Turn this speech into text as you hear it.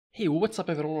Hey, what's up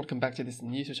everyone, welcome back to this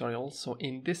new tutorial. So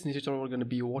in this new tutorial we're going to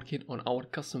be working on our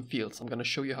custom fields. I'm going to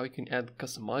show you how you can add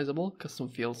customizable custom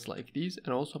fields like these,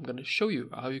 and also I'm going to show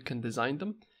you how you can design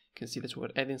them. You can see that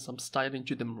we're adding some styling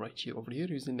to them right here over here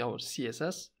using our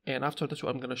CSS, and after that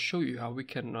I'm going to show you how we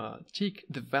can take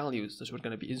the values that we're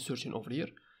going to be inserting over here.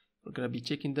 We're going to be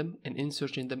taking them and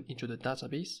inserting them into the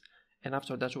database, and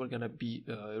after that we're going to be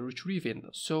retrieving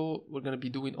them. So we're going to be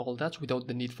doing all that without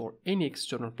the need for any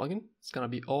external plugin. It's going to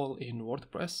be all in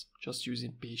WordPress, just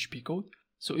using PHP code.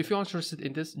 So if you're interested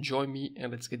in this, join me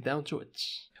and let's get down to it.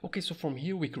 Okay, so from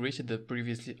here we created the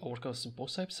previously our custom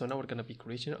post type. So now we're going to be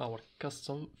creating our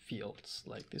custom fields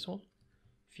like this one,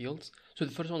 fields. So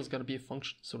the first one is going to be a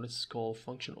function. So let's call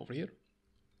function over here.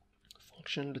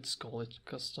 Function, let's call it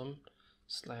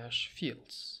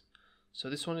custom/fields. So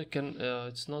this one, you can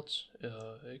you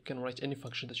can write any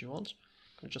function that you want.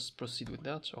 You can just proceed with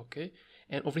that. Okay,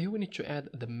 and over here we need to add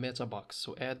the meta box.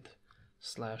 So add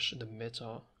 / the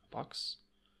meta box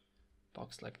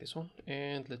like this one,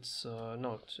 and let's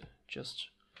not just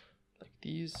like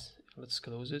these. Let's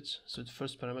close it. So the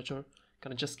first parameter,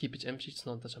 kind of just keep it empty. It's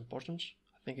not that important.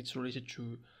 I think it's related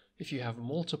to if you have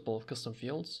multiple custom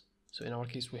fields. So in our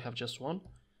case we have just one,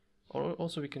 or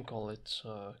also we can call it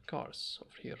cars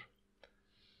over here.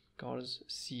 Cars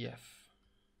CF,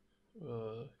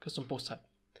 custom post type,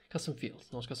 custom fields,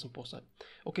 not custom post type.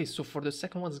 Okay, so for the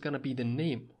second one is gonna be the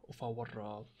name of our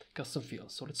custom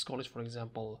field. So let's call it, for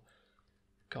example,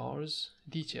 cars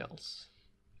details,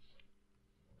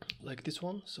 like this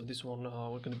one. So this one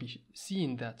we're gonna be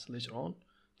seeing that later on.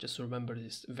 Just remember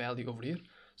this value over here.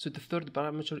 So the third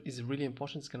parameter is really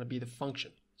important. It's gonna be the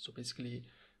function. So basically,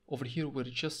 over here we're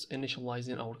just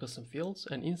initializing our custom fields,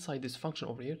 and inside this function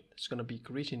over here, it's going to be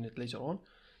creating it later on,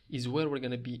 is where we're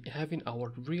going to be having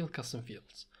our real custom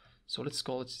fields. So let's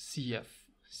call it cf,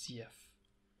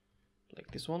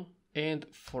 like this one. And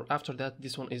for after that,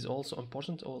 this one is also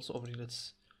important. Also over here,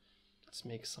 let's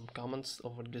make some comments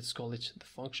over. Let's call it the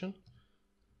function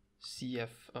cf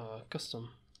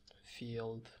custom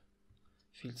fields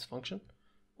function.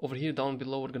 Over here down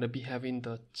below, we're going to be having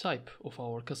the type of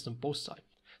our custom post type.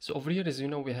 So over here, as you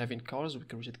know, we're having cars. We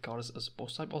created cars as a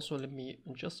post type. Also, let me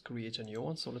just create a new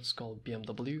one. So let's call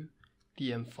BMW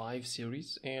DM5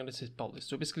 series, and let's hit publish.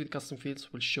 So basically the custom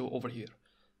fields will show over here.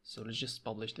 So let's just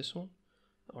publish this one.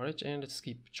 All right, and let's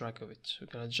keep track of it.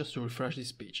 We're gonna just refresh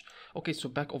this page. Okay, so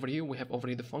back over here, we have over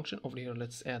here the function. Over here,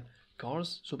 let's add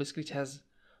cars. So basically it has,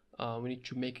 we need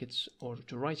to make it or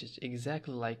to write it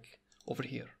exactly like over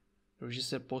here.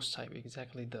 Register post type,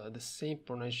 exactly the same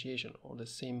pronunciation or the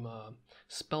same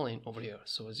spelling over here.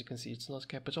 So as you can see, it's not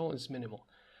capital, it's minimal.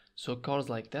 So cars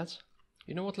like that.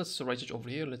 You know what, let's write it over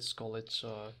here. Let's call it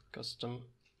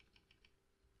custom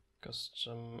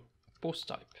post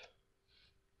type,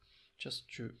 just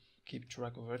to keep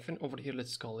track of everything. Over here,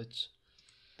 let's call it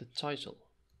the title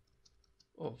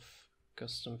of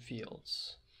custom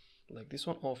fields, like this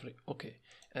one over. Okay,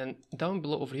 and down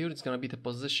below over here it's gonna be the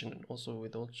position, and also we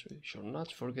should not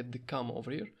forget the comma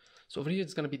over here. So over here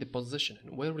it's gonna be the position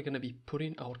where we're gonna be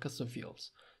putting our custom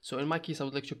fields. So in my case, I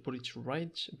would like to put it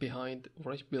right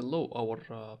below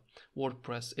our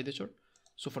WordPress editor.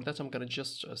 So for that, I'm gonna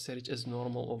just set it as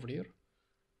normal over here,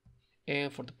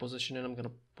 and for the positioning, I'm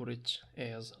gonna put it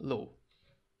as low,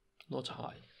 not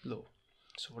high, low.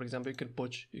 So for example, you can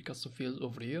put your custom fields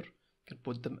over here. You can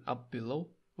put them up below,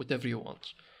 whatever you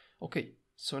want. Okay,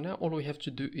 so now all we have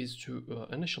to do is to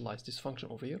initialize this function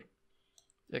over here,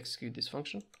 execute this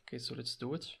function. Okay, so let's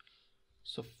do it.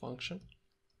 So function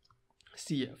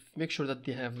cf, make sure that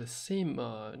they have the same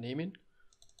naming.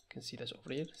 You can see that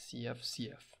over here,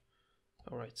 cf.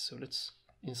 All right, so let's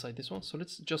inside this one. So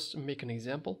let's just make an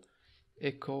example.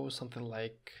 Echo something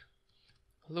like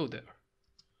hello there.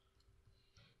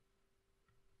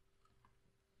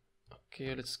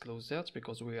 Okay, let's close that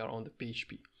because we are on the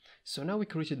PHP. So now we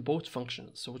created both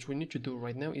functions. So what we need to do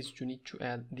right now is to need to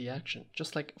add the action,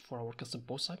 just like for our custom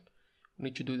post type. We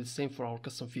need to do the same for our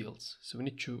custom fields. So we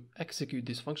need to execute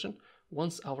this function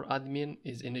once our admin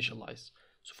is initialized.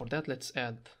 So for that, let's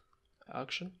add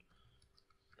action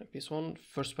like this one.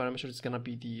 First parameter is gonna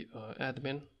be the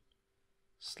admin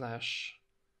 /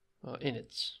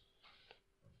 init,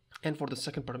 and for the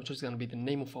second parameter is gonna be the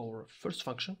name of our first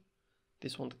function.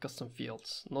 This one, the custom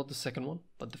fields, not the second one,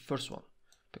 but the first one,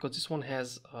 because this one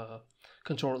has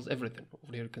controls everything.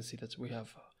 Over here you can see that we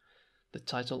have the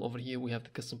title. Over here we have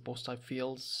the custom post type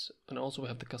fields, and also we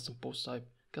have the custom post type,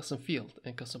 custom field,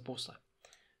 and custom post type.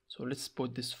 So let's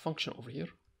put this function over here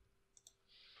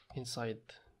inside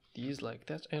these like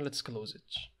that, and let's close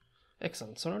it.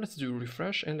 Excellent. So now let's do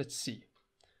refresh and let's see.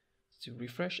 to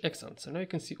refresh. Excellent. So now you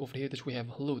can see over here that we have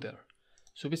hello there.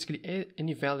 So basically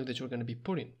any value that you're going to be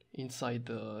putting inside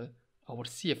our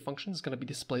CF function is going to be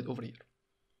displayed over here.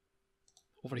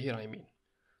 Over here, I mean.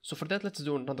 So for that, let's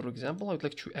do another example. I would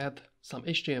like to add some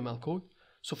HTML code.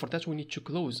 So for that, we need to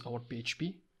close our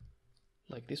PHP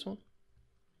like this one.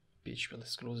 PHP,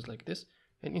 let's close it like this.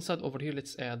 And inside over here,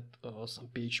 let's add some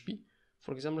PHP.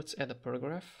 For example, let's add a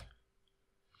paragraph.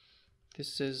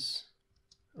 This is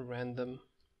random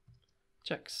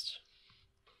text.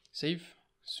 Save.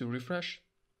 So refresh.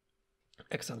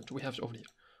 Excellent. We have it over here.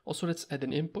 Also, let's add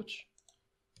an input.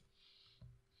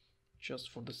 Just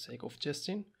for the sake of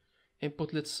testing.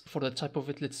 Input, for the type of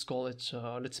it, let's call it,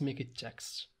 let's make it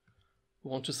text.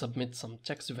 We want to submit some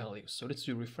text values. So let's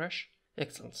do refresh.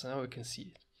 Excellent. So now we can see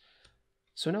it.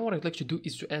 So now what I'd like to do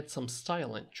is to add some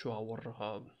styling to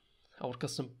our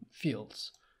custom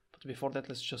fields. But before that,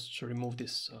 let's just remove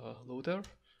this loader.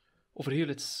 Over here,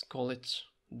 let's call it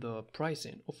the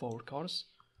pricing of our cars.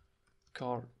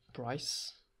 Car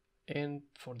price. And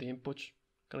for the input,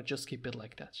 gonna just keep it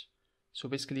like that. So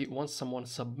basically, once someone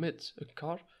submits a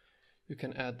car, you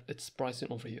can add its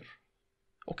pricing over here.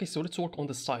 Okay, so let's work on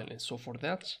the styling. So for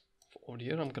that, over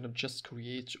here, I'm gonna just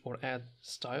create or add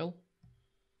style.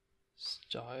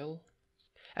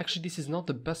 Actually, this is not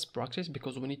the best practice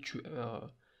because we need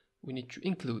to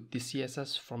include the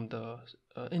CSS from the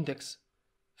index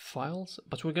files,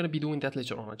 but we're gonna be doing that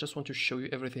later on. I just want to show you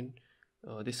everything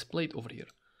displayed over here.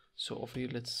 So over here,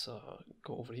 let's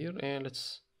go over here and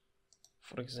let's,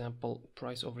 for example,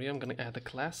 price over here. I'm gonna add a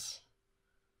class.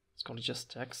 It's called just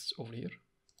text over here,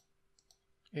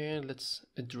 and let's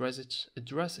address it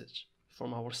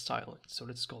from our styling. So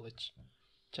let's call it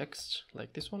text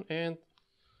like this one, and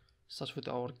start with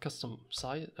our custom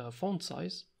size, font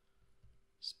size.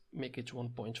 Let's make it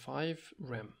 1.5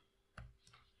 rem.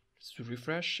 Let's do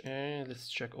refresh and let's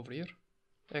check over here.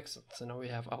 Excellent. So now we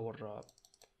have our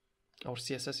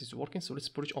CSS is working. So let's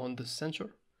put it on the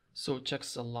center. So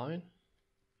text align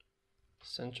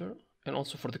center, and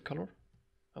also for the color,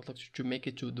 I'd like to make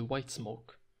it to the white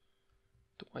smoke.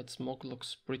 The white smoke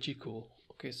looks pretty cool.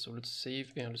 Okay, so let's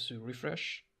save and let's do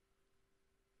refresh.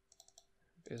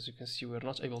 As you can see, we're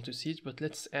not able to see it, but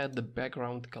let's add the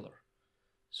background color.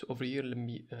 So over here, let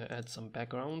me add some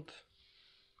background.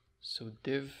 So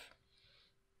div,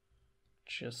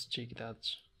 just take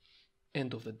that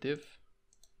end of the div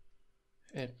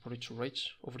and put it right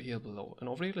over here below. And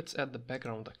over here, let's add the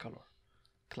background color.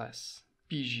 Class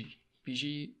PG.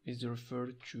 PG is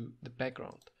referred to the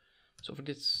background. So for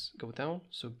this, go down.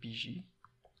 So PG.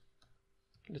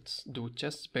 Let's do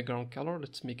test background color.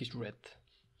 Let's make it red.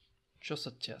 Just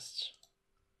a test.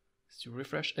 Let's do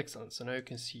refresh. Excellent. So now you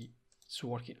can see it's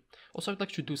working. Also, I'd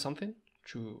like to do something.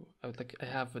 I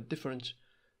have a different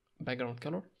background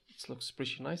color. It looks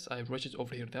pretty nice. I write it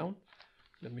over here down.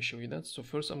 Let me show you that. So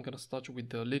first, I'm gonna start with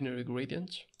the linear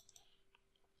gradient.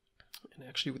 And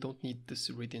actually, we don't need this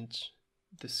gradient,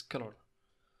 this color.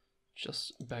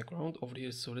 Just background over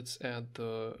here. So let's add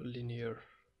the linear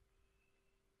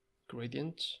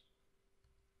gradient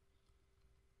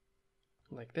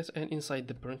like this, and inside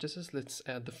the parentheses, let's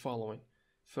add the following.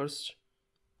 First,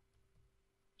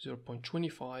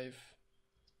 0.25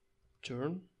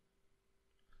 turn.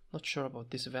 Not sure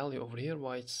about this value over here,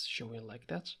 why it's showing like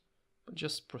that, but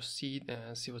just proceed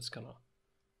and see what's gonna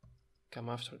come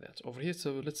after that over here.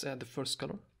 So let's add the first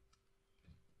color.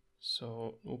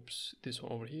 So oops, this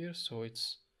one over here. So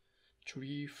it's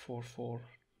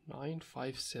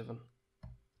 344957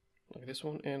 like this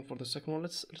one. And for the second one,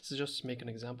 let's just make an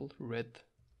example. Red,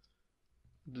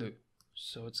 blue.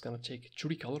 So it's gonna take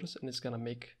 3 colors and it's gonna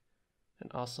make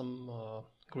an awesome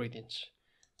gradient,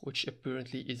 which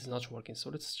apparently is not working. So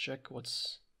let's check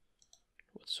what's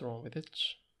wrong with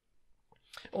it.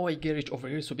 Oh, I get it over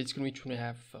here. So basically we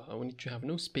need to have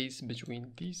no space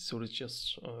between these. So let's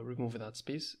just remove that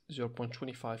space.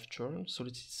 0.25 turn. So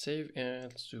let's save and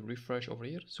let's do refresh over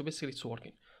here. So basically it's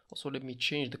working. Also, let me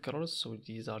change the colors. So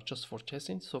these are just for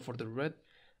testing. So for the red,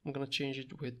 I'm gonna change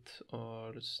it with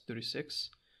let's 36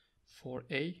 for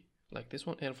A, like this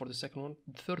one. And for the second one,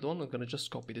 the third one, I'm gonna just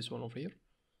copy this one over here.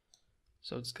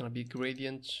 So it's gonna be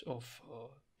gradient of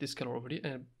this color over here,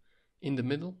 and in the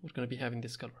middle we're gonna be having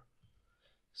this color.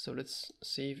 So let's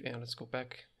save and let's go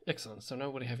back. Excellent. So now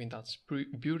we're having that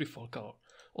beautiful color.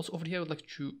 Also over here, I would like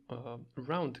to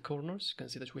round the corners. You can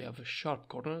see that we have sharp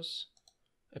corners.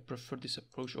 I prefer this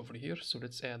approach over here. So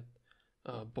let's add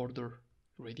border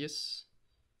radius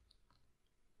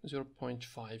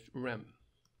 0.5 rem.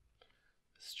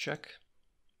 Let's check.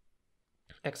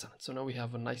 Excellent. So now we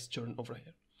have a nice turn over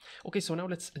here. Okay, so now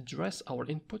let's address our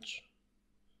input.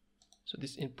 So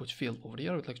this input field over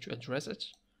here, I would like to address it.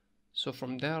 So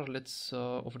from there, let's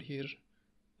over here,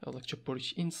 I would like to put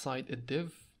it inside a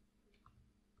div,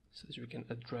 so that we can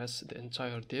address the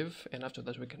entire div, and after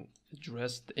that we can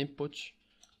address the input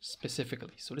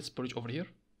specifically. So let's put it over here.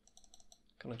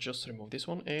 Gonna just remove this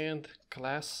one and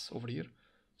class over here.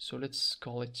 So let's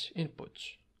call it input.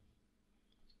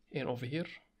 And over here,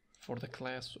 for the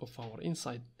class of our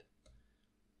inside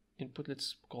input,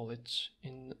 let's call it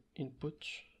input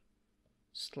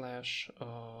slash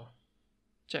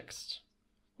text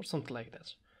or something like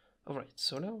that. Alright,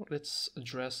 so now let's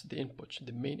address the input,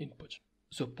 the main input.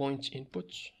 So point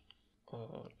input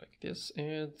like this,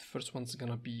 and the first one's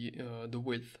gonna be the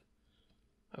width.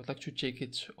 I would like to take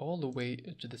it all the way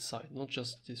to the side, not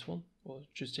just this one, or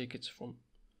just take it from,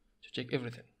 to take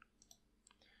everything.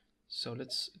 So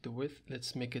the width,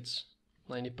 let's make it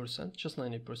 90%, just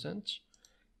 90%.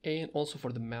 And also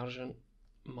for the margin,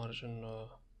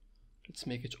 let's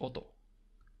make it auto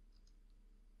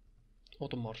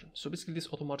margin. So basically this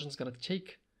auto margin is gonna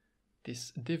take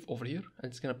this div over here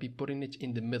and it's gonna be putting it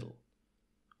in the middle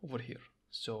over here.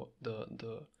 So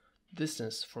the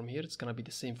distance from here, it's gonna be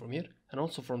the same from here, and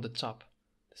also from the top,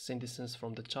 the same distance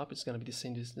from the top, it's gonna be the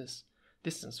same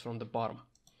distance from the bottom.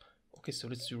 Okay, so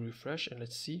let's do refresh and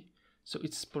let's see. So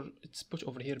it's put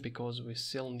over here because we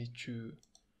still need to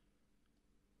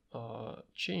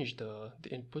change the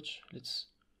input. Let's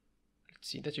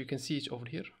see that. You can see it over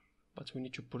here, but we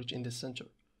need to put it in the center.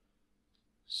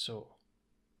 So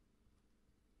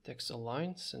text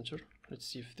align center. Let's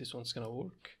see if this one's gonna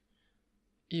work,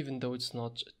 even though it's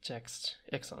not text.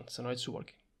 Excellent, so now it's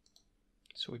working.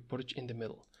 So we put it in the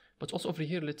middle. But also over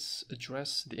here, let's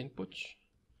address the input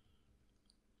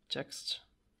text.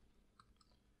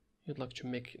 You'd like to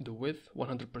make the width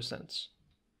 100%.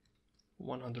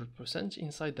 100%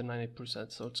 inside the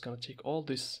 90%, so it's gonna take all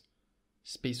this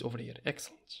space over here.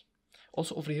 Excellent.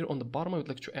 Also over here on the bottom, I would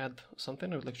like to add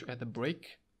something. I would like to add a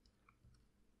break,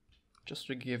 just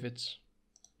to give it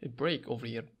a break over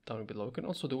here down below. You can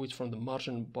also do it from the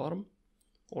margin bottom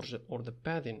or the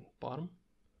padding bottom.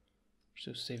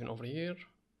 So saving over here.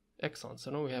 Excellent,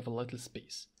 so now we have a little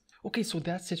space. Okay, so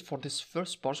that's it for this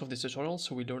first part of this tutorial.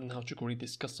 So we learned how to create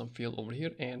this custom field over here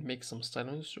and make some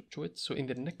styling to it. So in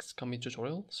the next coming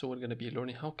tutorial, so we're going to be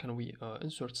learning how can we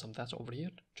insert some data over here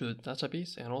to the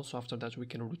database, and also after that we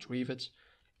can retrieve it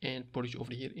and put it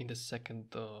over here in the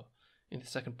second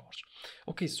part.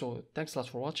 Okay, so thanks a lot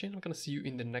for watching. I'm gonna see you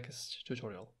in the next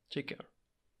tutorial. Take care.